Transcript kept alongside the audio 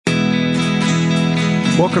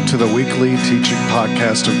Welcome to the weekly teaching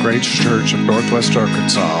podcast of Grace Church of Northwest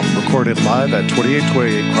Arkansas, recorded live at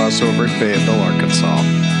 2828 Crossover in Fayetteville, Arkansas.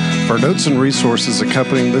 For notes and resources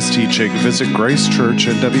accompanying this teaching, visit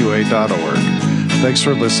gracechurchnwa.org. Thanks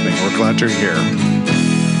for listening. We're glad you're here.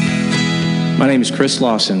 My name is Chris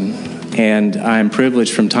Lawson, and I am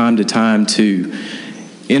privileged from time to time to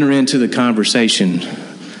enter into the conversation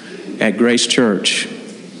at Grace Church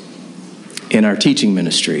in our teaching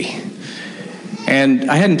ministry. And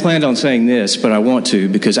I hadn't planned on saying this, but I want to,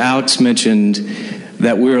 because Alex mentioned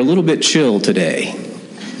that we're a little bit chill today.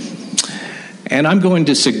 And I'm going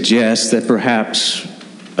to suggest that perhaps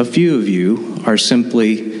a few of you are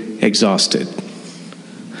simply exhausted.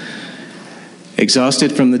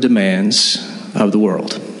 Exhausted from the demands of the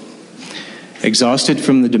world. Exhausted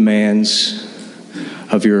from the demands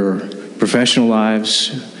of your professional lives,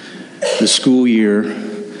 the school year,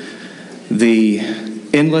 the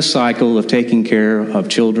endless cycle of taking care of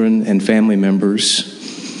children and family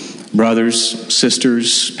members, brothers,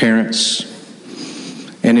 sisters, parents.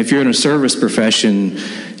 And if you're in a service profession,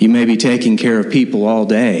 you may be taking care of people all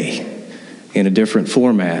day in a different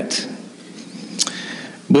format.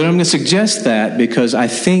 But I'm going to suggest that because I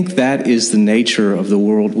think that is the nature of the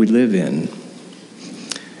world we live in.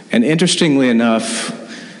 And interestingly enough,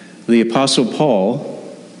 the Apostle Paul,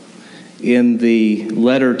 in the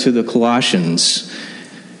letter to the Colossians,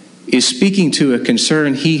 is speaking to a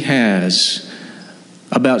concern he has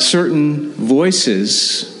about certain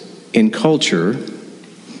voices in culture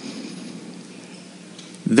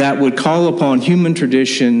that would call upon human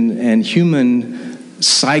tradition and human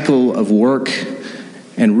cycle of work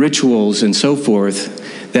and rituals and so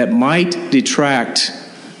forth that might detract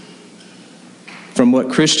from what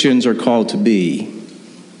Christians are called to be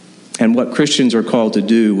and what Christians are called to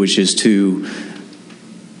do, which is to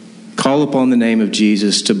call upon the name of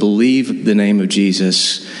Jesus, to believe the name of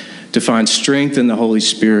Jesus, to find strength in the Holy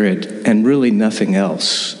Spirit, and really nothing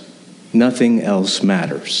else. Nothing else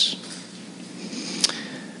matters.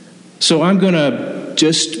 So I'm going to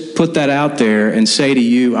just put that out there and say to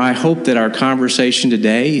you, I hope that our conversation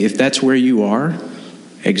today, if that's where you are,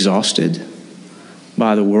 exhausted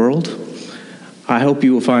by the world, I hope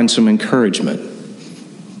you will find some encouragement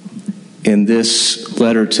in this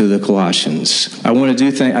letter to the Colossians. I do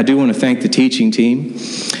want to thank the teaching team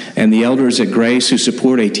and the elders at Grace who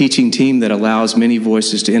support a teaching team that allows many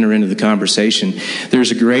voices to enter into the conversation.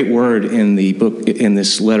 There's a great word in the book, in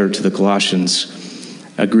this letter to the Colossians,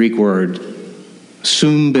 a Greek word,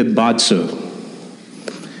 symbibazo,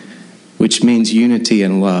 which means unity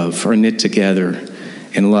and love, or knit together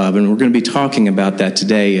in love. And we're going to be talking about that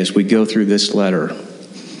today as we go through this letter.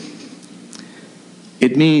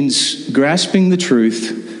 It means grasping the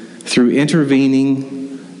truth through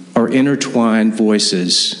intervening or intertwined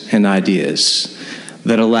voices and ideas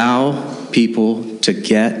that allow people to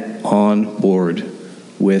get on board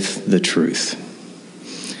with the truth.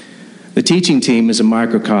 The teaching team is a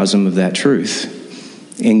microcosm of that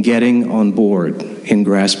truth in getting on board, in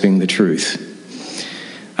grasping the truth.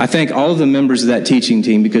 I thank all of the members of that teaching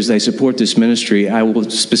team because they support this ministry. I will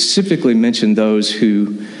specifically mention those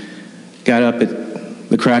who got up at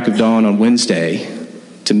the crack of dawn on Wednesday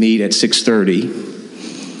to meet at 6:30.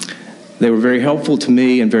 They were very helpful to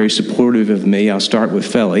me and very supportive of me. I'll start with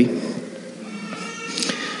Felly.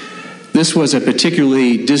 This was a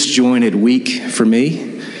particularly disjointed week for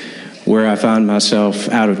me, where I found myself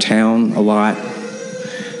out of town a lot,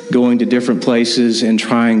 going to different places and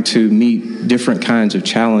trying to meet different kinds of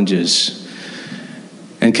challenges,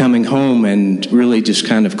 and coming home and really just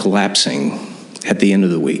kind of collapsing at the end of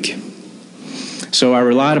the week. So I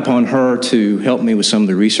relied upon her to help me with some of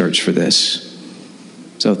the research for this.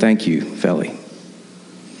 So thank you, Felly.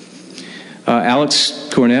 Alex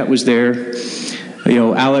Cornett was there. You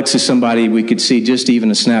know, Alex is somebody we could see just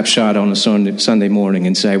even a snapshot on a Sunday morning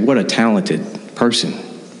and say, what a talented person.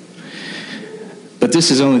 But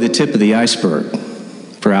this is only the tip of the iceberg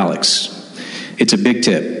for Alex. It's a big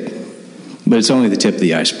tip, but it's only the tip of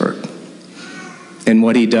the iceberg. And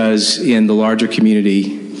what he does in the larger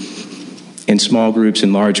community, in small groups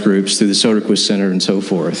and large groups, through the Soderquist Center and so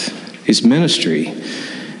forth, his ministry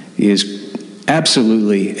is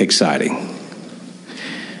absolutely exciting.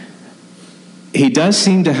 He does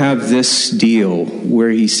seem to have this deal where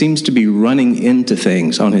he seems to be running into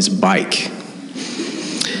things on his bike.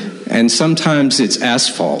 And sometimes it's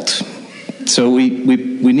asphalt. So we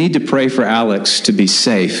need to pray for Alex to be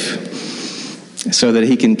safe so that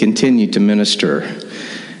he can continue to minister.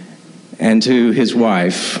 And to his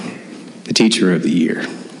wife, the Teacher of the Year.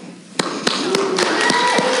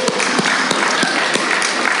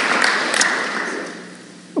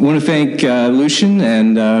 I want to thank Lucian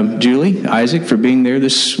and Julie, Isaac, for being there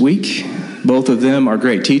this week. Both of them are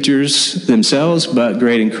great teachers themselves, but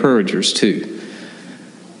great encouragers too.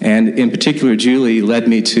 And in particular, Julie led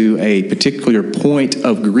me to a particular point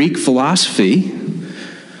of Greek philosophy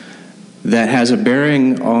that has a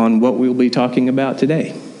bearing on what we'll be talking about today,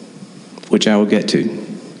 which I will get to.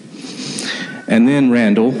 And then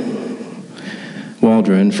Randall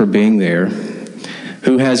Waldron for being there,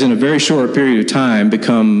 who has in a very short period of time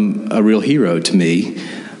become a real hero to me,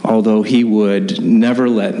 although he would never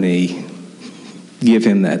let me give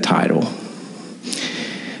him that title.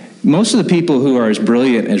 Most of the people who are as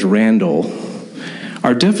brilliant as Randall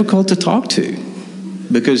are difficult to talk to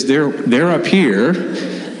because they're up here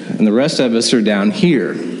and the rest of us are down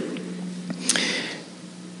here.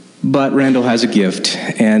 But Randall has a gift,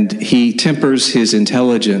 and he tempers his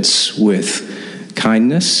intelligence with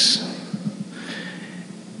kindness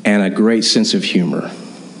and a great sense of humor.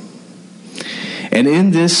 And in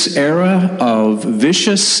this era of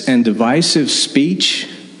vicious and divisive speech,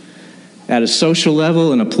 at a social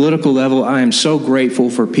level and a political level, I am so grateful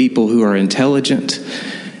for people who are intelligent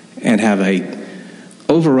and have a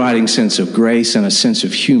overriding sense of grace and a sense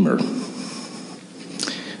of humor.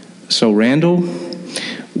 So, Randall,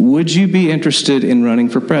 would you be interested in running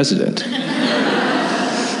for president?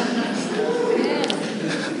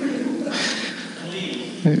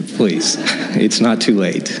 Please, it's not too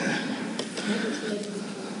late.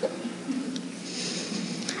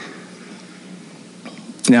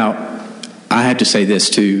 Now, I have to say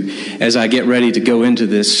this too, as I get ready to go into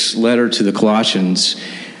this letter to the Colossians,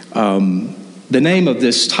 the name of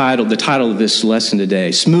this title, the title of this lesson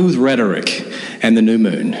today, Smooth Rhetoric and the New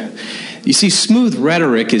Moon. You see, smooth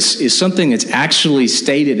rhetoric is something that's actually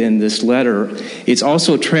stated in this letter. It's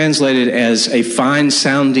also translated as a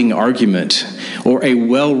fine-sounding argument or a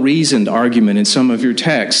well-reasoned argument in some of your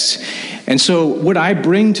texts. And so what I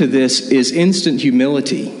bring to this is instant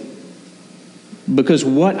humility, because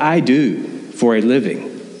what I do for a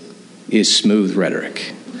living is smooth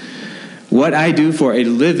rhetoric. What I do for a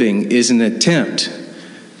living is an attempt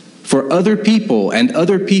for other people and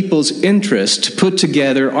other people's interest to put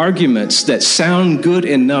together arguments that sound good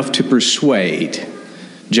enough to persuade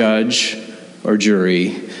judge or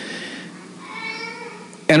jury.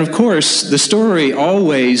 And of course, the story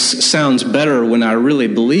always sounds better when I really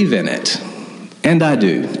believe in it. And I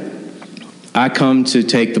do. I come to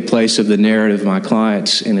take the place of the narrative of my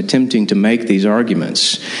clients in attempting to make these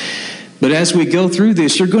arguments. But as we go through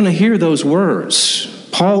this, you're going to hear those words.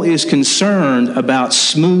 Paul is concerned about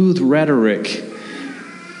smooth rhetoric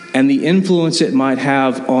and the influence it might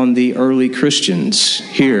have on the early Christians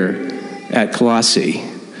here at Colossae.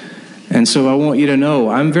 And so I want you to know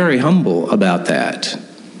I'm very humble about that,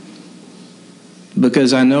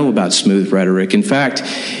 because I know about smooth rhetoric. In fact,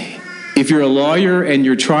 if you're a lawyer and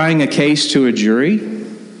you're trying a case to a jury,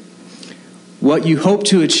 what you hope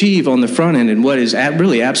to achieve on the front end, and what is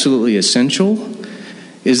really absolutely essential,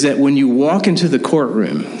 is that when you walk into the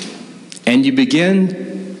courtroom and you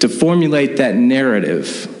begin to formulate that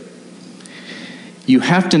narrative, you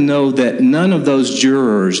have to know that none of those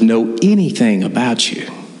jurors know anything about you.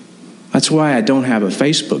 That's why I don't have a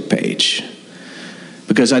Facebook page,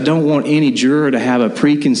 because I don't want any juror to have a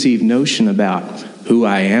preconceived notion about who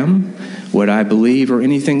I am, what I believe, or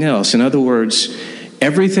anything else. In other words,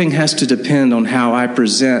 everything has to depend on how I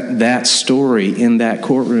present that story in that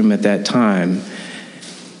courtroom at that time,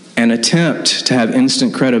 and attempt to have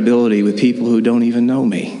instant credibility with people who don't even know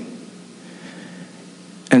me.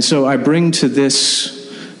 And so I bring to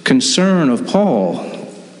this concern of Paul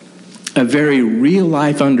a very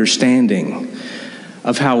real-life understanding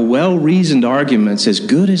of how well-reasoned arguments, as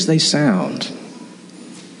good as they sound,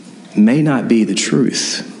 may not be the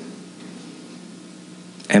truth.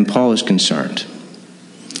 And Paul is concerned.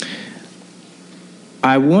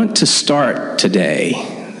 I want to start today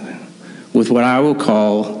with what I will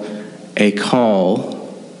call a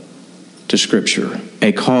call to Scripture,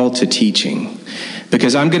 a call to teaching.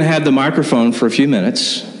 Because I'm going to have the microphone for a few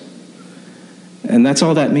minutes, and that's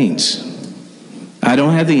all that means. I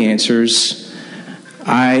don't have the answers.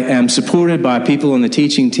 I am supported by people on the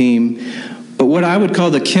teaching team. But what I would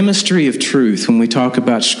call the chemistry of truth when we talk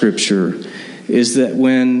about Scripture is that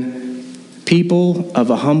when people of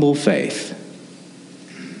a humble faith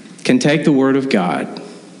can take the Word of God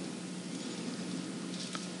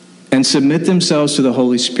and submit themselves to the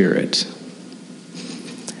Holy Spirit,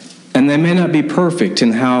 and they may not be perfect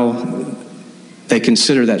in how they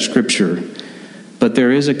consider that Scripture, but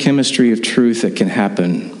there is a chemistry of truth that can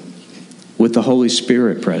happen with the Holy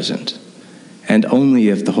Spirit present, and only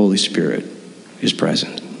if the Holy Spirit is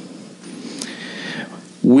present.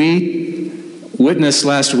 We witnessed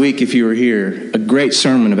last week, if you were here, a great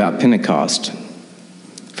sermon about Pentecost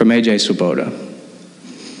from A.J. Swoboda.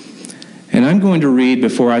 And I'm going to read,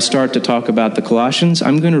 before I start to talk about the Colossians,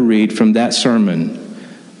 I'm going to read from that sermon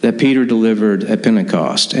that Peter delivered at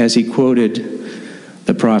Pentecost as he quoted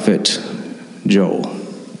the prophet Joel.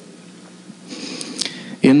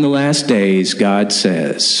 In the last days, God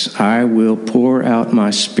says, I will pour out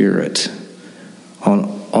my Spirit on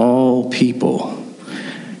all people.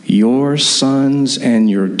 Your sons and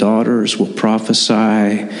your daughters will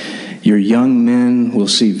prophesy. Your young men will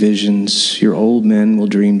see visions. Your old men will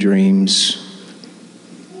dream dreams.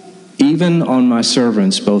 Even on my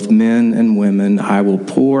servants, both men and women, I will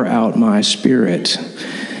pour out my Spirit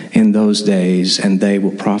in those days, and they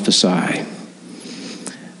will prophesy.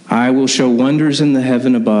 I will show wonders in the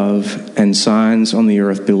heaven above and signs on the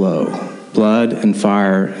earth below, blood and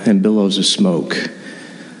fire and billows of smoke.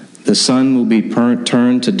 The sun will be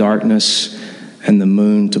turned to darkness and the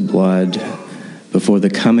moon to blood before the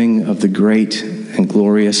coming of the great and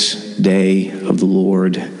glorious day of the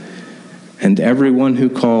Lord. And everyone who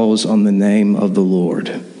calls on the name of the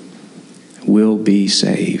Lord will be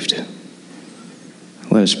saved.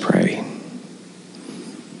 Let us pray.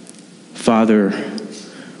 Father,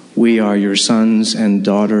 we are your sons and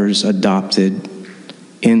daughters adopted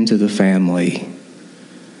into the family.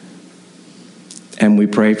 And we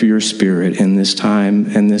pray for your Spirit in this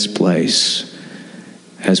time and this place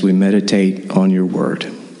as we meditate on your word.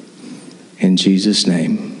 In Jesus'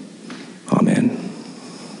 name, amen.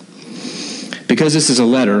 Because this is a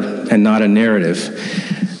letter and not a narrative,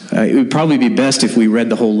 it would probably be best if we read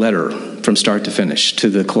the whole letter from start to finish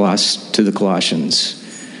to the Colossians.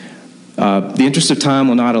 The interest of time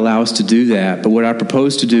will not allow us to do that, but what I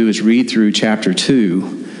propose to do is read through chapter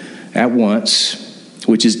 2 at once,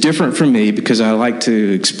 which is different from me because I like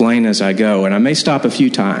to explain as I go, and I may stop a few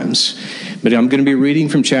times, but I'm going to be reading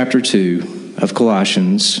from chapter 2 of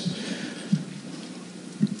Colossians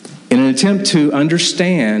in an attempt to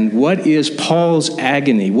understand what is Paul's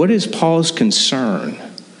agony, what is Paul's concern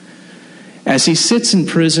as he sits in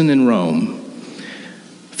prison in Rome,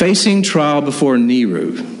 facing trial before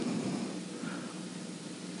Nero.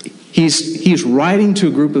 He's writing to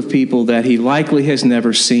a group of people that he likely has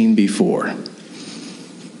never seen before,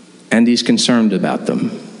 and he's concerned about them.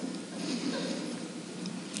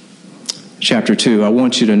 Chapter 2, I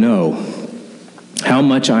want you to know how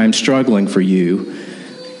much I am struggling for you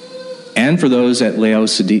and for those at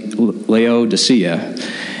Laodicea,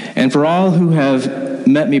 and for all who have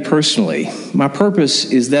met me personally. My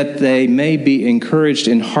purpose is that they may be encouraged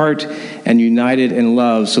in heart and united in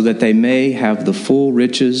love, so that they may have the full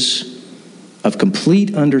riches of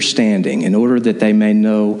complete understanding, in order that they may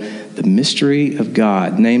know the mystery of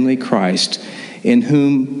God, namely Christ, in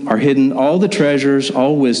whom are hidden all the treasures,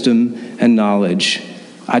 all wisdom and knowledge.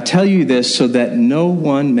 I tell you this so that no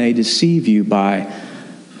one may deceive you by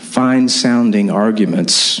fine-sounding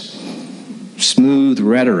arguments, smooth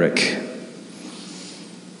rhetoric.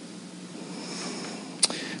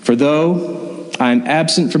 For though I am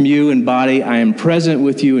absent from you in body, I am present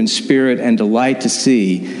with you in spirit, and delight to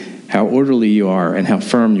see how orderly you are and how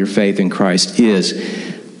firm your faith in Christ is.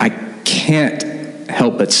 I can't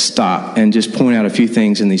help but stop and just point out a few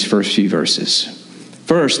things in these first few verses.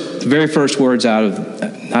 First, the very first words out of,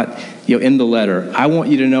 in the letter, I want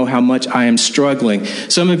you to know how much I am struggling.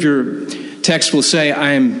 Some of your text will say,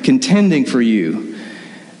 I am contending for you.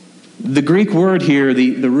 The Greek word here,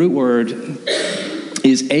 the root word,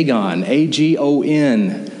 is agon,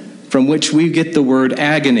 A-G-O-N, from which we get the word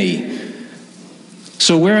agony.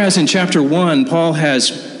 So whereas in chapter 1, Paul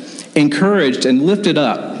has encouraged and lifted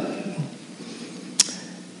up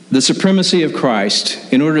the supremacy of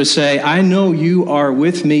Christ in order to say, I know you are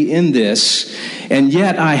with me in this, and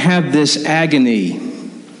yet I have this agony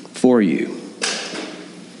for you.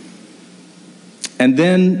 And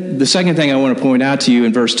then the second thing I want to point out to you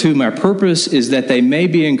in verse 2, my purpose is that they may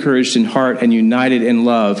be encouraged in heart and united in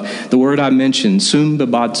love. The word I mentioned, sum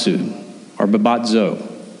babatsu, or babatzo,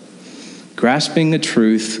 grasping the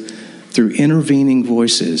truth through intervening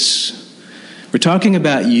voices. We're talking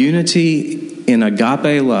about unity in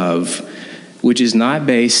agape love, which is not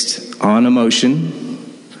based on emotion.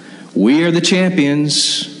 We are the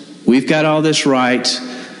champions. We've got all this right.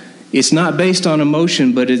 It's not based on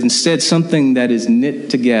emotion, but it's instead something that is knit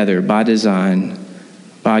together by design,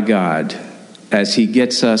 by God, as he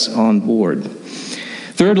gets us on board.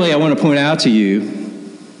 Thirdly, I want to point out to you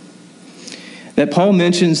that Paul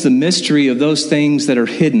mentions the mystery of those things that are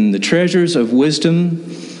hidden, the treasures of wisdom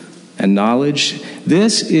and knowledge.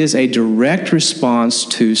 This is a direct response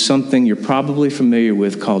to something you're probably familiar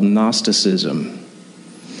with called Gnosticism.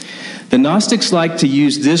 The Gnostics like to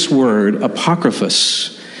use this word,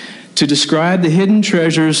 apokryphos, to describe the hidden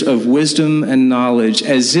treasures of wisdom and knowledge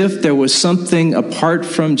as if there was something apart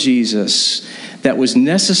from Jesus that was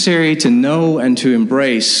necessary to know and to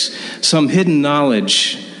embrace, some hidden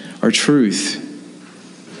knowledge or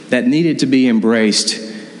truth that needed to be embraced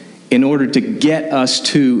in order to get us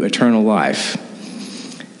to eternal life.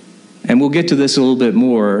 And we'll get to this a little bit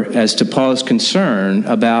more as to Paul's concern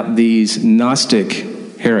about these Gnostic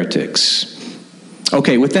heretics.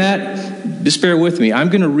 Okay, with that, just bear with me. I'm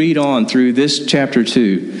going to read on through this chapter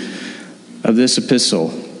 2 of this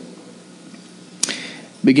epistle,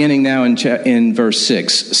 beginning now in verse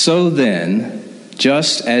 6. So then,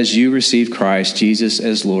 just as you received Christ Jesus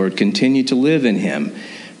as Lord, continue to live in him,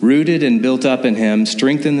 rooted and built up in him,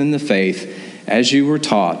 strengthened in the faith, as you were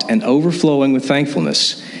taught, and overflowing with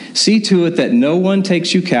thankfulness. See to it that no one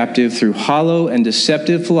takes you captive through hollow and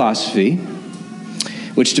deceptive philosophy,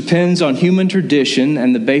 which depends on human tradition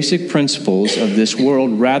and the basic principles of this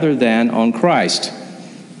world rather than on Christ.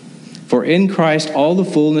 For in Christ all the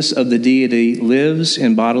fullness of the deity lives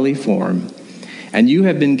in bodily form, and you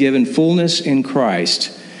have been given fullness in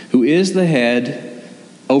Christ, who is the head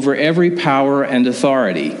over every power and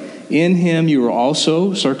authority. In him you were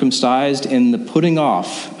also circumcised in the putting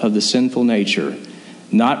off of the sinful nature,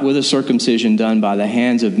 not with a circumcision done by the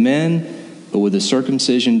hands of men, but with a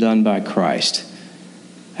circumcision done by Christ,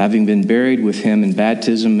 having been buried with him in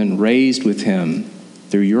baptism and raised with him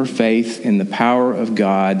through your faith in the power of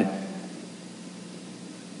God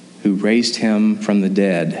who raised him from the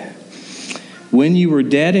dead. When you were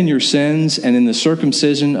dead in your sins and in the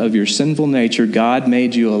circumcision of your sinful nature, God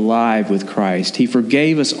made you alive with Christ. He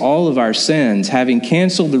forgave us all of our sins, having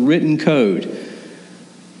canceled the written code.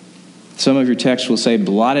 Some of your texts will say,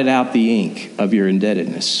 blotted out the ink of your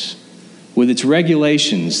indebtedness. With its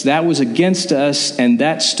regulations, that was against us and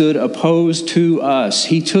that stood opposed to us.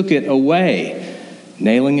 He took it away,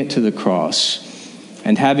 nailing it to the cross.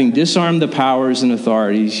 And having disarmed the powers and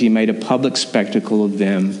authorities, he made a public spectacle of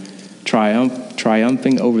them,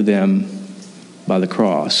 triumphing over them by the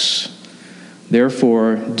cross.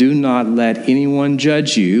 Therefore, do not let anyone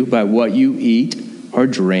judge you by what you eat or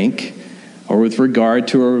drink, or with regard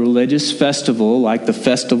to a religious festival like the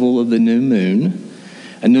festival of the new moon,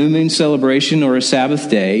 a new moon celebration, or a Sabbath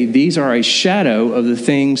day. These are a shadow of the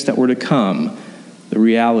things that were to come. The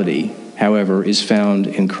reality, however, is found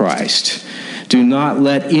in Christ. Do not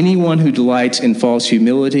let anyone who delights in false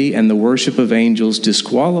humility and the worship of angels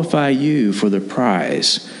disqualify you for the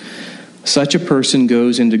prize. Such a person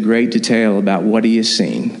goes into great detail about what he has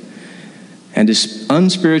seen, and his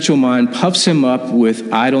unspiritual mind puffs him up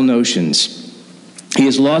with idle notions. He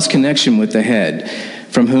has lost connection with the head,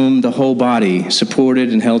 from whom the whole body,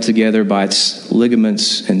 supported and held together by its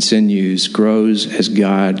ligaments and sinews, grows as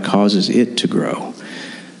God causes it to grow.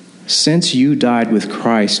 Since you died with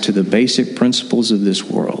Christ to the basic principles of this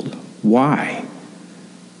world, why?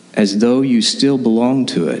 As though you still belong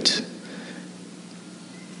to it.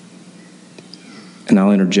 And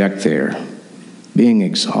I'll interject there, being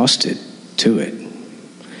exhausted to it.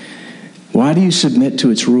 Why do you submit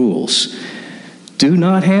to its rules? Do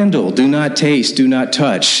not handle, do not taste, do not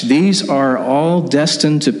touch. These are all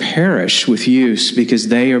destined to perish with use because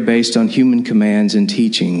they are based on human commands and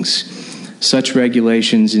teachings. Such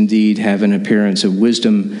regulations indeed have an appearance of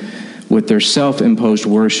wisdom with their self-imposed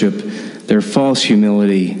worship, their false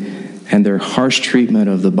humility, and their harsh treatment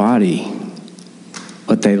of the body,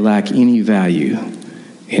 but they lack any value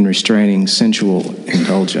in restraining sensual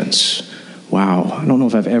indulgence. Wow, I don't know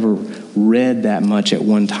if I've ever read that much at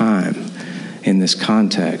one time in this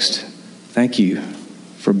context. Thank you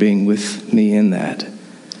for being with me in that.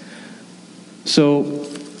 So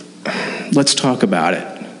let's talk about it,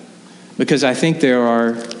 because I think there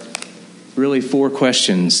are really 4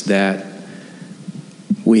 questions that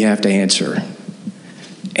we have to answer.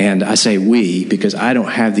 And I say we because I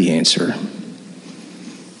don't have the answer,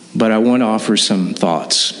 but I want to offer some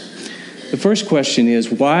thoughts. The first question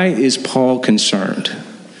is, why is Paul concerned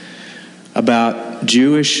about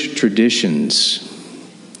Jewish traditions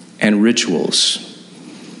and rituals?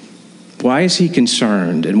 Why is he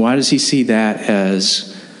concerned, and why does he see that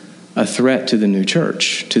as a threat to the new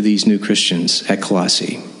church, to these new Christians at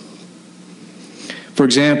Colossae? For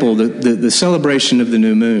example, the celebration of the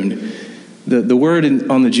new moon, the word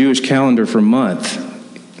on the Jewish calendar for month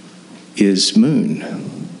is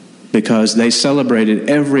moon, because they celebrated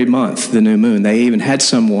every month the new moon. They even had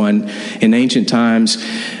someone in ancient times,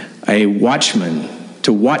 a watchman,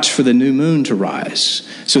 to watch for the new moon to rise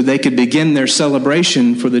so they could begin their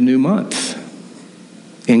celebration for the new month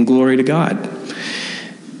in glory to God.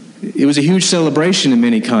 It was a huge celebration in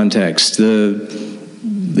many contexts.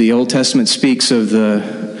 The Old Testament speaks of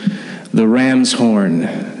the ram's horn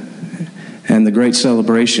and the great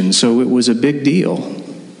celebration. So it was a big deal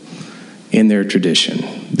in their tradition.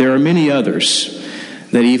 There are many others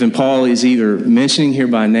that even Paul is either mentioning here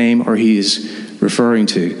by name or he is referring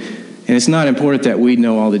to. And it's not important that we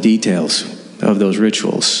know all the details of those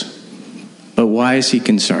rituals. But why is he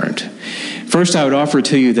concerned? First, I would offer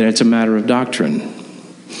to you that it's a matter of doctrine.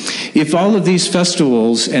 If all of these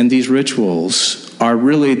festivals and these rituals are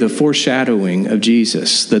really the foreshadowing of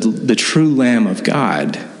Jesus, the true Lamb of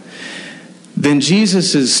God, then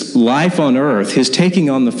Jesus' life on earth, his taking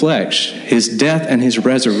on the flesh, his death and his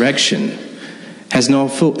resurrection has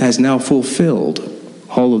now fulfilled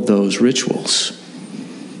all of those rituals.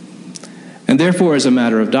 And therefore, as a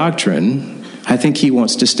matter of doctrine, I think he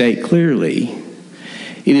wants to state clearly,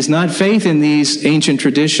 it is not faith in these ancient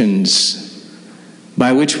traditions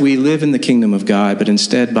by which we live in the kingdom of God, but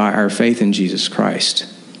instead by our faith in Jesus Christ,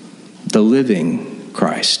 the living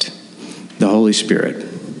Christ, the Holy Spirit.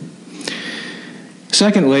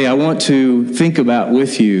 Secondly, I want to think about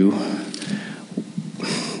with you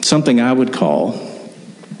something I would call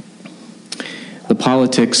the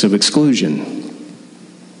politics of exclusion.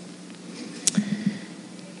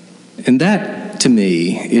 And that, to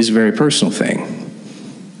me, is a very personal thing.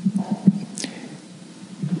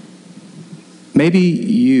 Maybe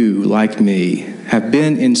you, like me, have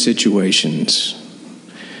been in situations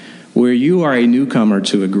where you are a newcomer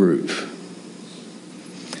to a group.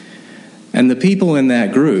 And the people in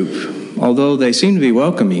that group, although they seem to be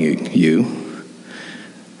welcoming you,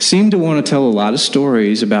 seem to want to tell a lot of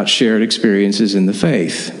stories about shared experiences in the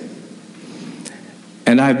faith.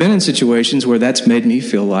 And I've been in situations where that's made me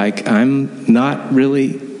feel like I'm not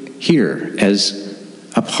really here as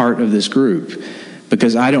a part of this group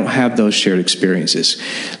because I don't have those shared experiences.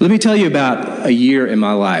 Let me tell you about a year in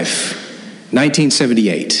my life,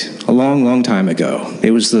 1978, a long, long time ago.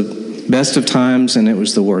 It was the best of times and it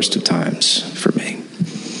was the worst of times for me.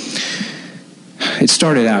 It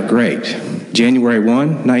started out great. January 1,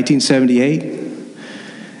 1978.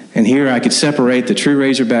 And here I could separate the true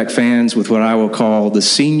Razorback fans with what I will call the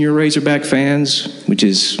senior Razorback fans, which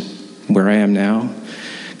is where I am now.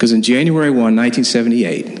 Because in January 1,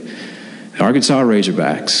 1978, Arkansas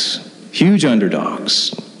Razorbacks, huge underdogs,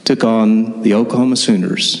 took on the Oklahoma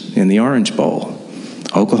Sooners in the Orange Bowl.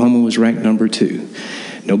 Oklahoma was ranked number 2.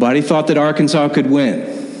 Nobody thought that Arkansas could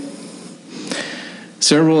win.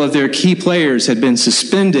 Several of their key players had been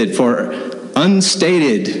suspended for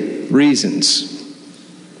unstated reasons.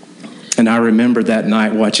 And I remember that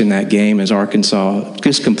night watching that game as Arkansas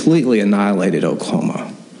just completely annihilated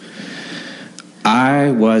Oklahoma.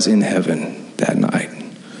 I was in heaven that night.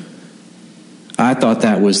 I thought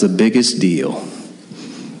that was the biggest deal.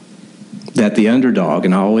 That the underdog,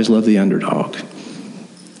 and I always love the underdog,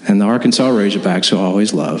 and the Arkansas Razorbacks, who I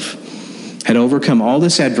always love, had overcome all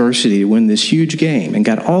this adversity to win this huge game and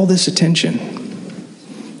got all this attention.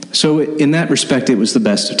 So in that respect, it was the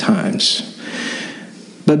best of times.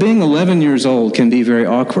 But being 11 years old can be very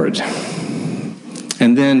awkward.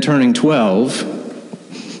 And then turning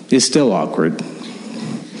 12 is still awkward.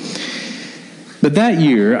 But that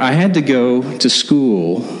year, I had to go to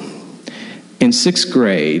school in 6th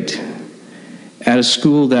grade at a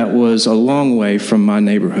school that was a long way from my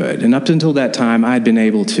neighborhood. And up until that time, I had been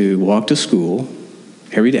able to walk to school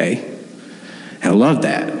every day. And I loved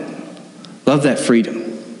that. Loved that freedom.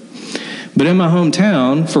 But in my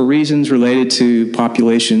hometown, for reasons related to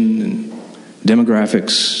population and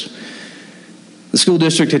demographics, the school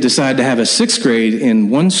district had decided to have a 6th grade in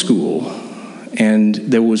one school. And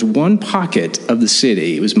there was one pocket of the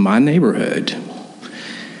city, it was my neighborhood,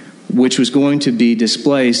 which was going to be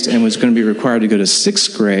displaced and was going to be required to go to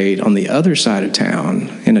 6th grade on the other side of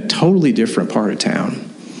town in a totally different part of town.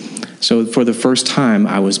 So for the first time,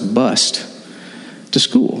 I was bused to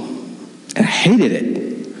school. And I hated it.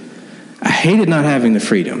 I hated not having the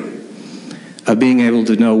freedom of being able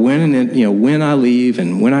to know when I leave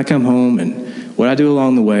and when I come home and what I do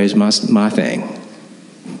along the way is my thing.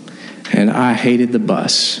 And I hated the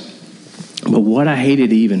bus. But what I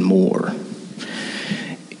hated even more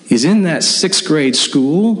is in that 6th grade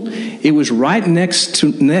school, it was right next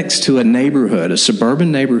to a neighborhood, a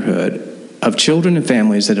suburban neighborhood of children and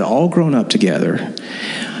families that had all grown up together,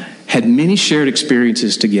 had many shared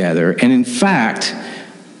experiences together. And in fact,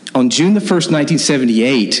 on June the 1st,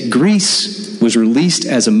 1978, Grease was released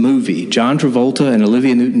as a movie, John Travolta and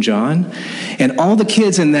Olivia Newton-John. And all the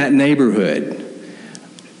kids in that neighborhood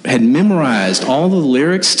had memorized all the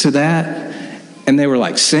lyrics to that And they were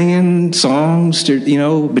like singing songs,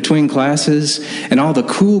 between classes. And all the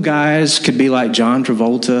cool guys could be like John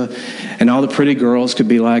Travolta. And all the pretty girls could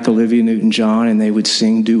be like Olivia Newton-John. And they would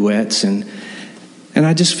sing duets. And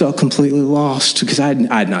I just felt completely lost because I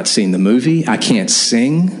had not seen the movie. I can't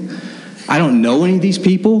sing. I don't know any of these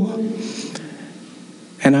people.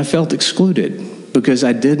 And I felt excluded because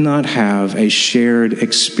I did not have a shared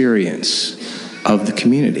experience of the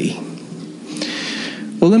community.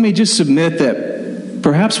 Well, let me just submit that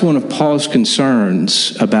perhaps one of Paul's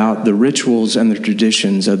concerns about the rituals and the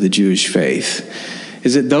traditions of the Jewish faith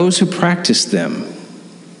is that those who practiced them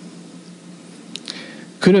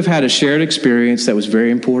could have had a shared experience that was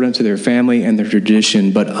very important to their family and their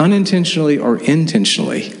tradition, but unintentionally or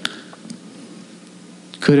intentionally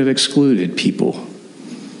could have excluded people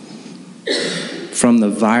from the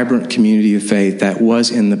vibrant community of faith that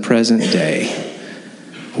was in the present day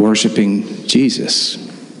worshiping Jesus.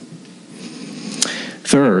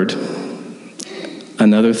 Third,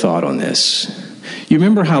 another thought on this. You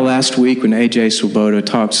remember how last week when A.J. Swoboda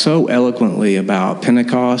talked so eloquently about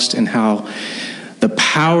Pentecost and how the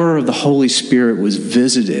power of the Holy Spirit was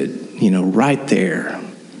visited, right there.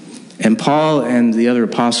 And Paul and the other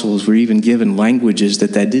apostles were even given languages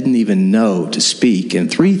that they didn't even know to speak,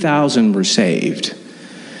 and 3,000 were saved.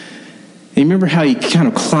 And you remember how he kind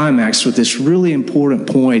of climaxed with this really important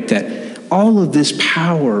point that all of this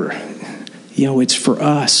power, it's for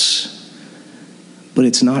us, but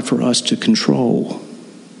it's not for us to control.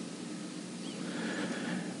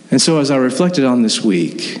 And so as I reflected on this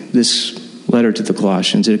week, this letter to the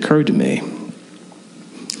Colossians, it occurred to me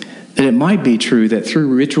that it might be true that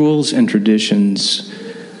through rituals and traditions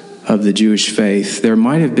of the Jewish faith, there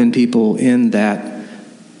might have been people in that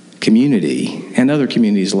community and other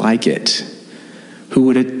communities like it who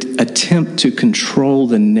would attempt to control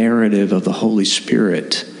the narrative of the Holy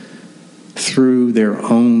Spirit through their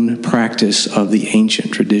own practice of the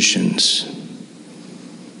ancient traditions.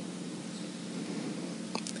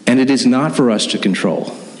 And it is not for us to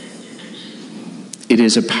control. It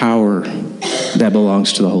is a power that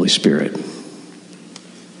belongs to the Holy Spirit.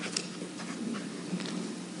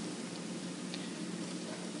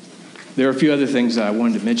 There are a few other things that I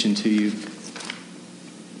wanted to mention to you.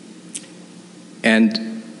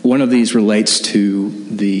 And one of these relates to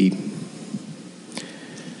the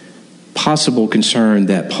possible concern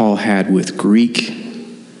that Paul had with Greek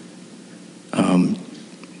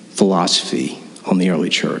philosophy on the early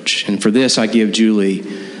church. And for this, I give Julie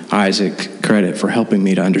Isaac credit for helping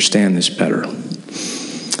me to understand this better.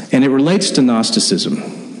 And it relates to Gnosticism.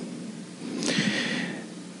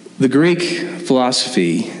 The Greek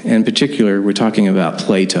philosophy, in particular, we're talking about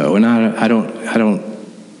Plato. And I'm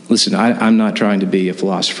not trying to be a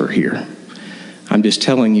philosopher here. I'm just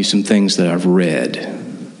telling you some things that I've read.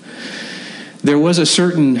 There was a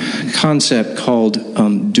certain concept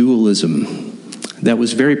called dualism that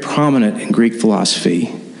was very prominent in Greek philosophy,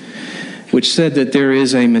 which said that there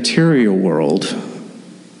is a material world,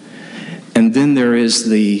 and then there is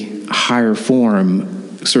the higher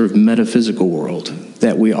form, sort of metaphysical world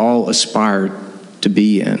that we all aspire to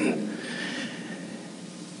be in.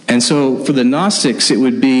 And so for the Gnostics, it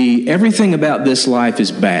would be everything about this life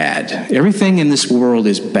is bad. Everything in this world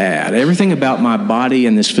is bad. Everything about my body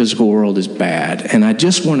and this physical world is bad. And I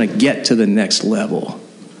just want to get to the next level.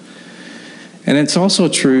 And it's also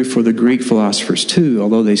true for the Greek philosophers too,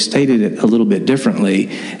 although they stated it a little bit differently,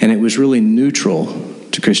 and it was really neutral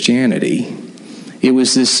to Christianity. It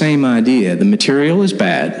was this same idea. The material is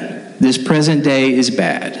bad. This present day is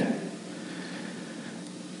bad.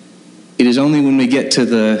 It is only when we get to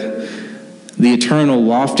the eternal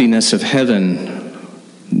loftiness of heaven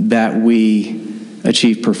that we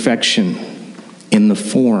achieve perfection in the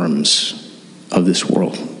forms of this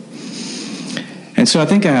world. And so I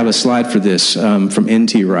think I have a slide for this from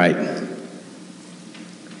N.T. Wright.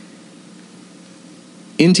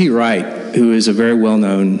 N.T. Wright, who is a very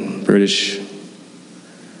well-known British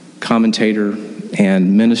commentator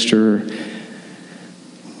and minister,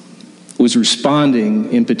 was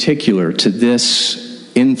responding in particular to this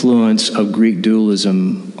influence of Greek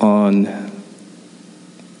dualism on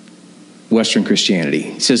Western Christianity.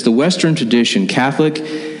 He says, the Western tradition, Catholic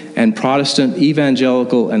and Protestant,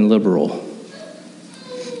 evangelical and liberal,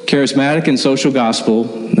 charismatic and social gospel,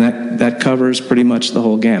 that covers pretty much the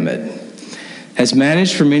whole gamut, has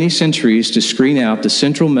managed for many centuries to screen out the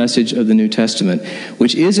central message of the New Testament,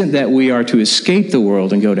 which isn't that we are to escape the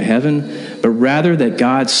world and go to heaven, but rather that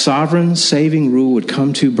God's sovereign saving rule would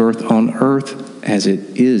come to birth on earth as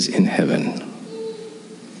it is in heaven.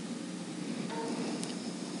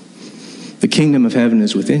 The kingdom of heaven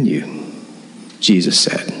is within you, Jesus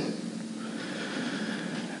said.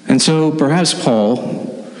 And so perhaps Paul,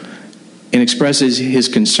 and expresses his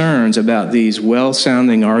concerns about these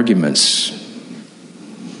well-sounding arguments,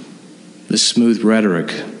 the smooth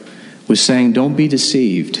rhetoric, was saying, don't be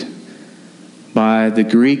deceived by the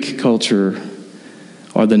Greek culture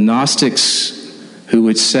or the Gnostics who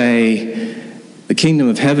would say the kingdom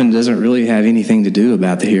of heaven doesn't really have anything to do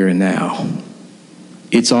about the here and now.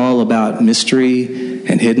 It's all about mystery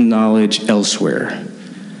and hidden knowledge elsewhere.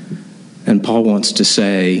 And Paul wants to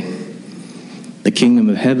say, the kingdom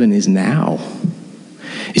of heaven is now.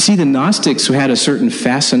 You see, the Gnostics had a certain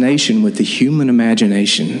fascination with the human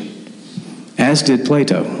imagination, as did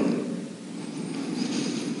Plato.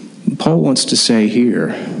 Paul wants to say here,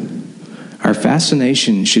 our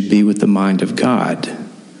fascination should be with the mind of God.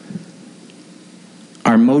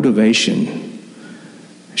 Our motivation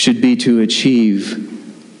should be to achieve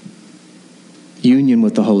union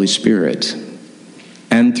with the Holy Spirit.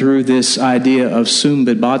 And through this idea of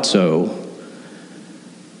sumbibazo,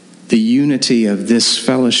 the unity of this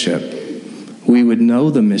fellowship, we would know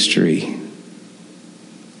the mystery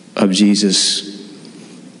of Jesus,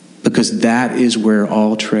 because that is where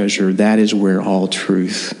all treasure, that is where all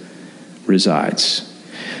truth resides.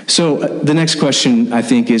 So the next question, I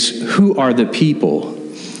think, is who are the people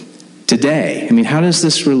today? I mean, how does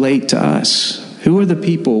this relate to us? Who are the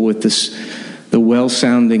people with the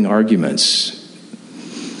well-sounding arguments?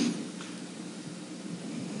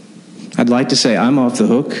 I'd like to say I'm off the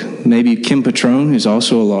hook. Maybe Kim Patron, who's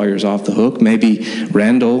also a lawyer, is off the hook. Maybe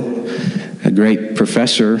Randall, a great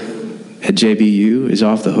professor at JBU, is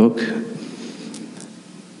off the hook.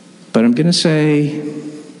 But I'm going to say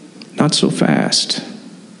not so fast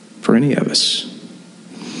for any of us.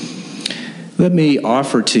 Let me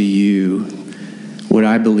offer to you what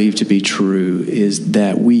I believe to be true is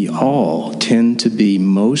that we all tend to be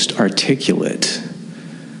most articulate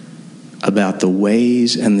about the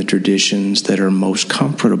ways and the traditions that are most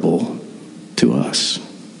comfortable to us.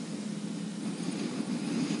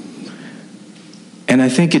 And I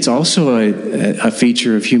think it's also a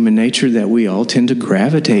feature of human nature that we all tend to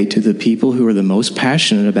gravitate to the people who are the most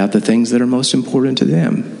passionate about the things that are most important to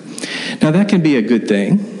them. Now, that can be a good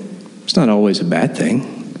thing. It's not always a bad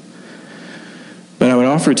thing. But I would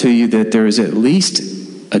offer to you that there is at least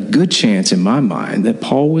a good chance in my mind that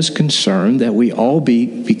Paul was concerned that we all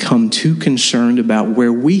become too concerned about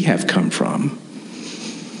where we have come from.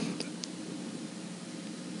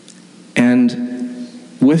 And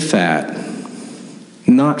with that,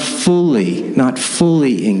 not fully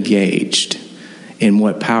engaged in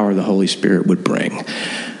what power the Holy Spirit would bring.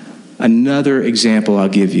 Another example I'll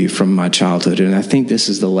give you from my childhood, and I think this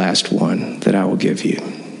is the last one that I will give you.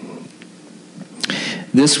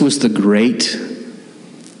 This was the great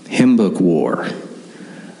hymn book war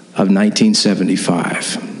of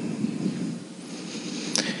 1975.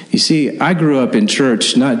 You see, I grew up in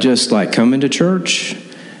church, not just like coming to church,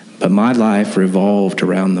 but my life revolved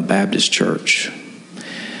around the Baptist church.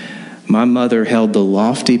 My mother held the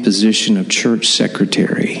lofty position of church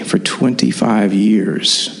secretary for 25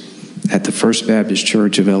 years at the First Baptist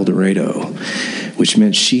Church of El Dorado, which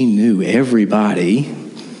meant she knew everybody,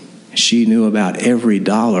 she knew about every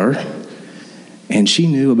dollar, and she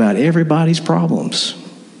knew about everybody's problems.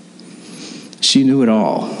 She knew it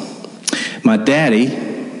all. My daddy,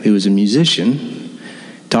 who was a musician,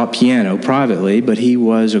 taught piano privately, but he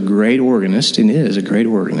was a great organist and is a great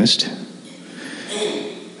organist.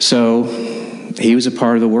 So he was a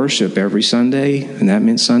part of the worship every Sunday, and that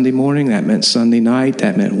meant Sunday morning, that meant Sunday night,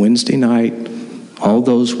 that meant Wednesday night. All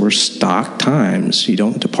those were stock times. You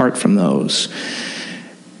don't depart from those.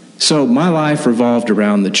 So my life revolved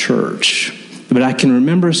around the church. But I can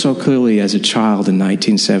remember so clearly as a child in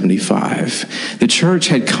 1975, the church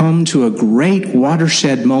had come to a great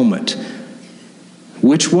watershed moment,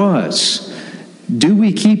 which was, do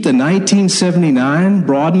we keep the 1979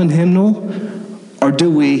 Broadman hymnal, or do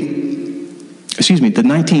we, the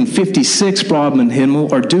 1956 Broadman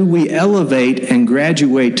hymnal, or do we elevate and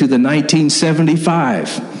graduate to the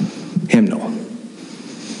 1975 hymnal?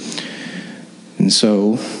 And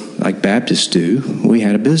so, like Baptists do, we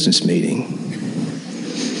had a business meeting.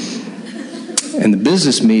 And the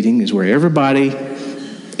business meeting is where everybody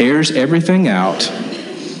airs everything out.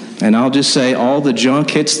 And I'll just say all the junk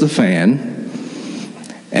hits the fan.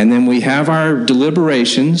 And then we have our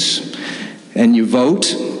deliberations. And you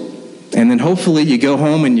vote. And then hopefully you go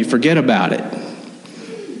home and you forget about it.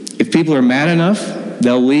 If people are mad enough,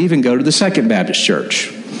 they'll leave and go to the Second Baptist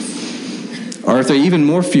Church. Or if they're even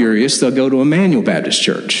more furious, they'll go to Emmanuel Baptist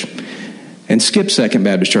Church and skip Second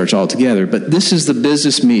Baptist Church altogether. But this is the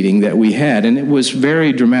business meeting that we had, and it was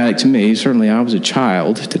very dramatic to me. Certainly I was a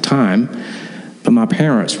child at the time. But my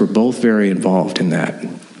parents were both very involved in that,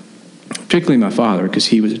 particularly my father, because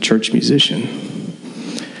he was a church musician,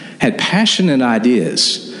 had passionate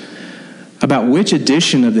ideas about which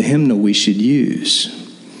edition of the hymnal we should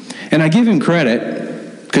use. And I give him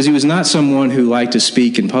credit because he was not someone who liked to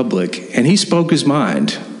speak in public, and he spoke his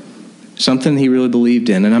mind, something he really believed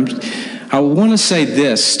in. And I want to say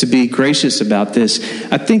this, to be gracious about this.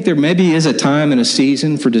 I think there maybe is a time and a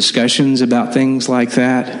season for discussions about things like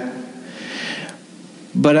that.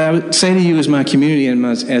 But I would say to you as my community and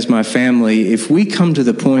as my family, if we come to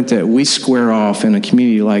the point that we square off in a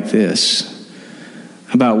community like this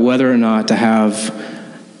about whether or not to have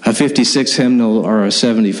a 56 hymnal or a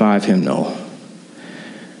 75 hymnal,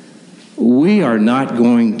 we are not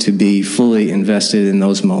going to be fully invested in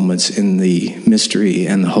those moments in the mystery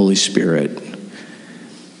and the Holy Spirit.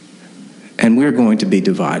 And we're going to be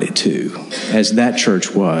divided too, as that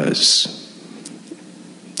church was.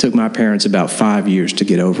 It took my parents about 5 years to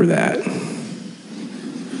get over that.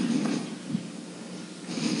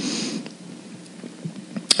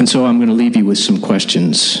 And so I'm going to leave you with some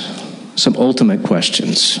questions, some ultimate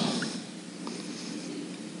questions.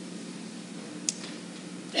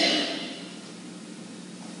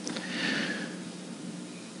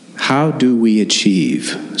 How do we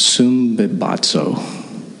achieve sum bibatzo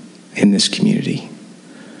in this community?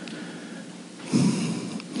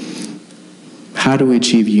 How do we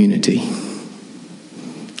achieve unity?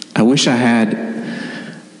 I wish I had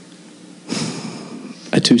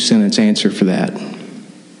a 2-sentence answer for that.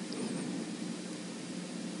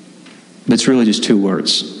 But it's really just 2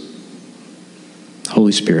 words.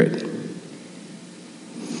 Holy Spirit.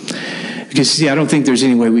 Because, see, I don't think there's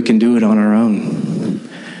any way we can do it on our own.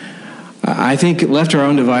 I think left to our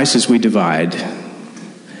own devices, we divide.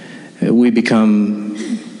 We become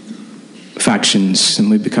factions and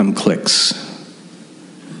we become cliques.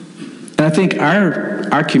 And I think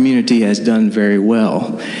our community has done very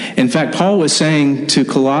well. In fact, Paul was saying to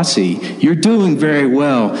Colossae, you're doing very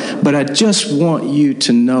well, but I just want you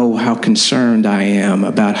to know how concerned I am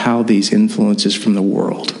about how these influences from the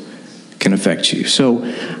world can affect you. So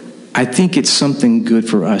I think it's something good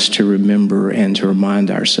for us to remember and to remind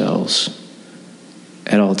ourselves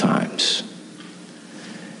at all times.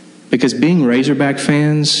 Because being Razorback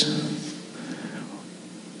fans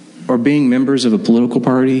or being members of a political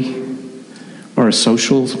party or a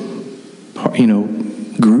social,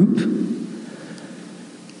 group,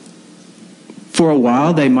 for a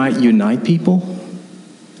while they might unite people,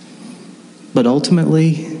 but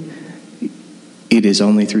ultimately it is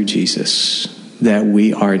only through Jesus that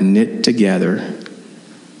we are knit together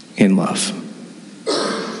in love.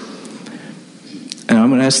 And I'm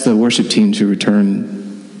going to ask the worship team to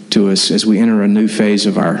return to us as we enter a new phase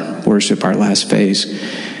of our worship, our last phase.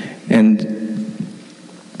 And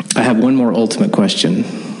I have one more ultimate question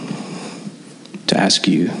to ask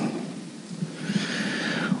you.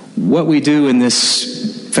 What we do in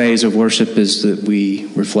this phase of worship is that we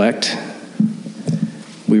reflect.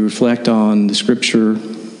 We reflect on the Scripture.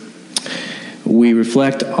 We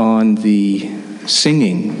reflect on the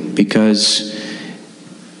singing, because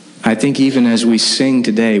I think even as we sing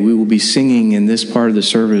today, we will be singing in this part of the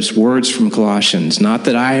service words from Colossians, not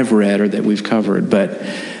that I have read or that we've covered, but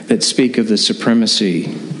that speak of the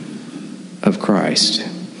supremacy of Christ.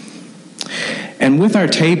 And with our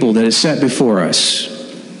table that is set before us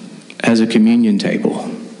as a communion table,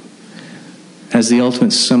 as the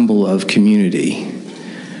ultimate symbol of community,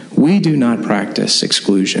 we do not practice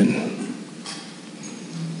exclusion.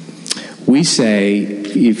 We say,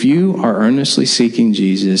 if you are earnestly seeking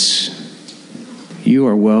Jesus, you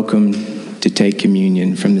are welcome to take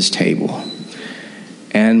communion from this table.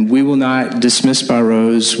 And we will not dismiss by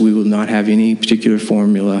rows. We will not have any particular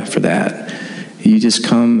formula for that. You just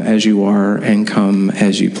come as you are and come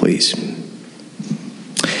as you please.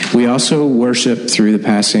 We also worship through the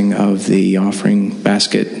passing of the offering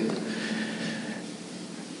basket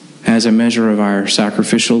as a measure of our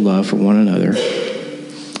sacrificial love for one another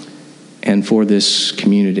and for this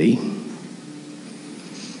community.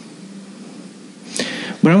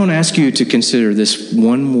 But I want to ask you to consider this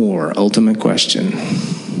one more ultimate question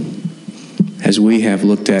as we have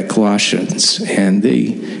looked at Colossians and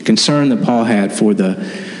the concern that Paul had for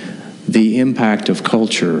the impact of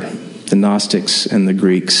culture, the Gnostics and the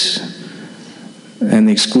Greeks, and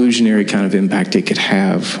the exclusionary kind of impact it could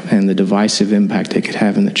have and the divisive impact it could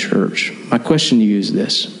have in the church. My question to you is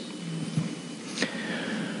this.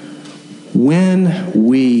 When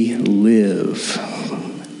we live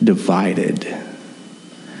divided,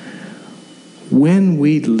 when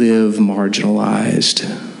we live marginalized,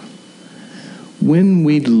 when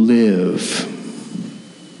we live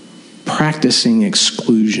practicing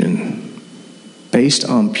exclusion based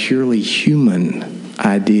on purely human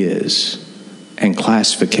ideas and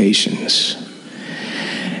classifications.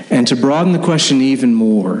 And to broaden the question even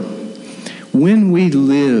more, when we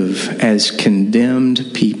live as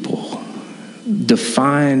condemned people,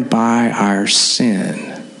 defined by our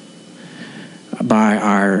sin, by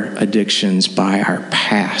our addictions, by our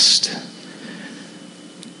past,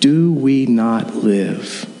 do we not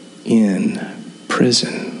live in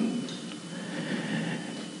prison?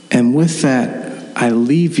 And with that, I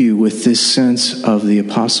leave you with this sense of the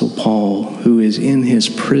Apostle Paul, who is in his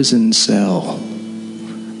prison cell,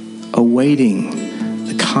 awaiting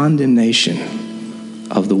the condemnation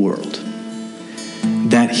of the world,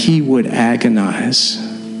 that he would agonize,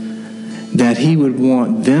 that he would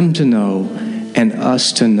want them to know and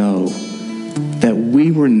us to know that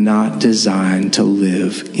we were not designed to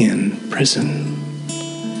live in prison,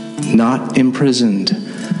 not imprisoned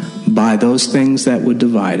by those things that would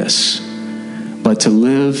divide us, but to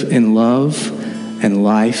live in love and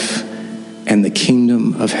life and the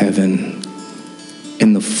kingdom of heaven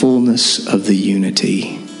in the fullness of the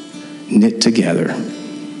unity, knit together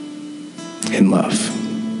in love.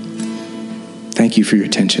 Thank you for your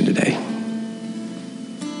attention today.